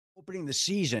opening the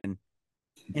season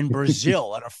in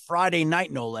Brazil on a Friday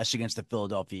night, no less, against the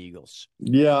Philadelphia Eagles.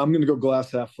 Yeah, I'm going to go glass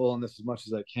half full on this as much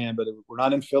as I can, but we're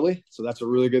not in Philly, so that's a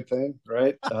really good thing,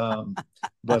 right?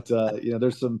 But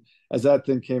there's some as that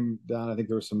thing came down, I think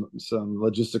there were some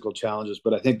logistical challenges,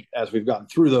 but I think as we've gotten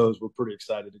through those, we're pretty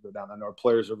excited to go down. I know our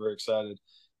players are very excited,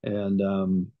 and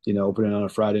opening on a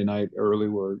Friday night early,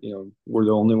 where we're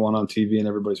the only one on TV and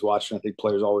everybody's watching. I think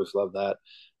players always love that.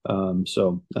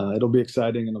 So it'll be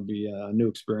exciting and it'll be a new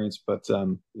experience. But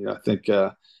I think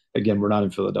again, we're not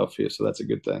in Philadelphia, so that's a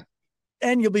good thing.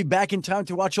 And you'll be back in time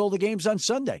to watch all the games on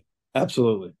Sunday.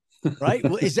 Absolutely. Right?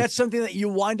 Well, is that something that you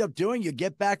wind up doing? You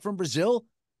get back from Brazil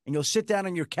and you'll sit down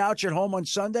on your couch at home on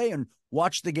Sunday and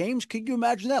watch the games? Could you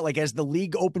imagine that? Like as the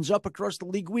league opens up across the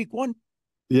league week one?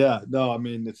 Yeah, no, I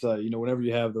mean it's whenever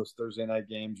you have those Thursday night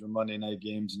games or Monday night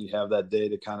games, and you have that day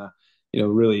to kind of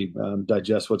really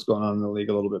digest what's going on in the league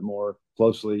a little bit more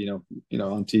closely, on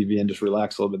TV and just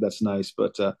relax a little bit. That's nice,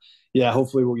 but yeah,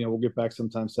 hopefully we'll get back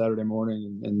sometime Saturday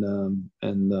morning, and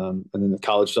then the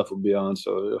college stuff will be on.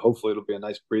 So hopefully it'll be a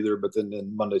nice breather. But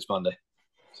then Monday's Monday.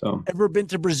 So ever been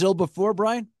to Brazil before,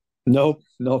 Brian? Nope,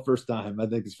 no, first time. I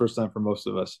think it's first time for most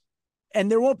of us.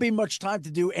 And there won't be much time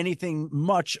to do anything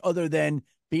much other than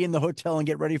be in the hotel and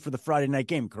get ready for the Friday night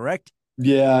game, correct?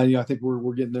 Yeah, I think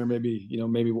we're getting there maybe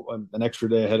an extra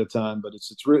day ahead of time, but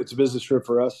it's a business trip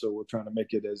for us, so we're trying to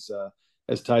make it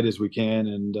as tight as we can,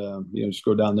 and just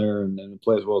go down there and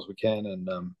play as well as we can,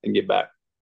 and get back.